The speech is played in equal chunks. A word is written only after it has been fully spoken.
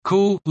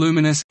cool,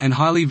 luminous, and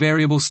highly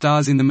variable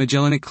stars in the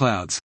Magellanic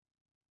Clouds.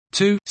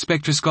 2.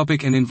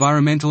 Spectroscopic and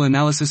environmental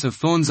analysis of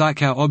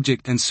Thorne-Żytkow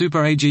object and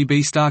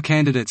Super-AGB star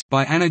candidates,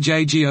 by Anna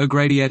J. G.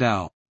 O'Grady et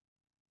al.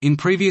 In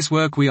previous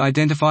work we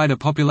identified a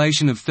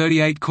population of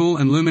 38 cool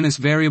and luminous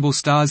variable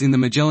stars in the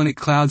Magellanic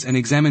Clouds and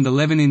examined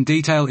 11 in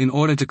detail in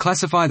order to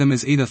classify them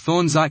as either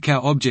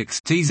Thorne-Żytkow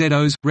objects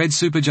 (TZOs), red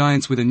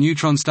supergiants with a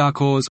neutron star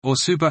cores, or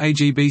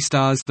Super-AGB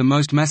stars, the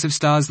most massive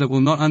stars that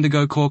will not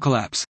undergo core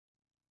collapse.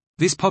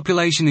 This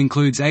population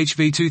includes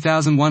HV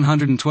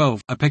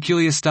 2112, a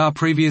peculiar star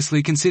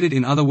previously considered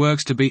in other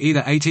works to be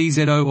either a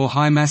TZO or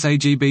high-mass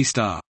AGB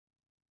star.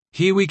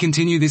 Here we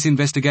continue this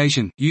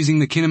investigation, using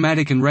the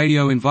kinematic and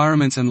radio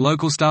environments and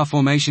local star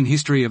formation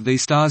history of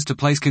these stars to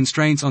place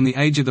constraints on the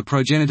age of the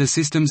progenitor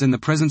systems and the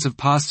presence of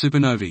past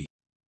supernovae.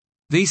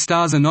 These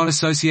stars are not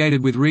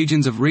associated with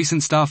regions of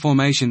recent star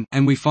formation,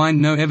 and we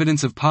find no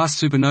evidence of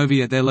past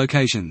supernovae at their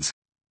locations.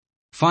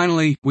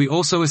 Finally, we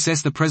also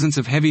assess the presence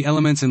of heavy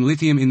elements and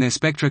lithium in their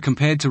spectra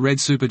compared to red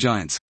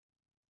supergiants.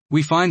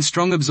 We find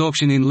strong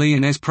absorption in Li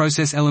and S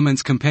process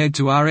elements compared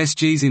to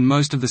RSGs in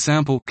most of the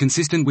sample,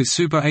 consistent with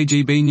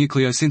Super-AGB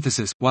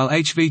nucleosynthesis, while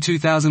HV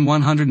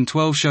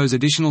 2112 shows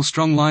additional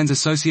strong lines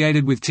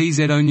associated with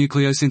TZO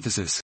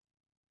nucleosynthesis.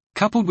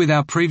 Coupled with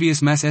our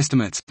previous mass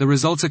estimates, the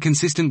results are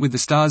consistent with the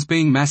stars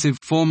being massive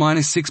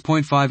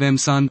 4–6.5 m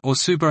Sun or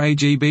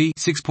Super-AGB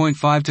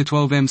 6.5 to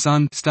 12 m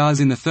Sun stars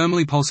in the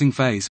thermally pulsing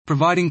phase,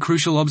 providing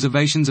crucial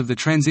observations of the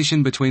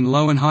transition between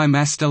low and high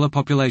mass stellar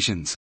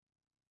populations.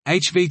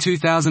 HV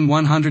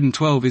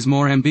 2112 is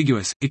more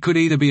ambiguous. It could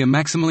either be a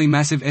maximally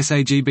massive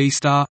SAGB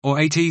star, or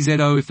a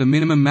TZO if the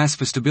minimum mass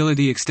for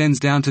stability extends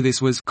down to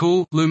this was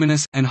cool,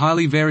 luminous, and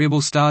highly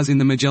variable stars in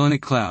the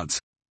Magellanic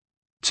Clouds.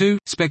 2.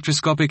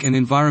 Spectroscopic and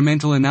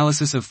environmental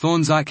analysis of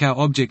Thorne-Żytkow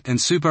object and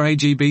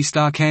Super-AGB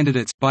star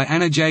candidates, by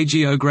Anna J.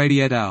 G.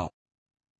 O'Grady et al.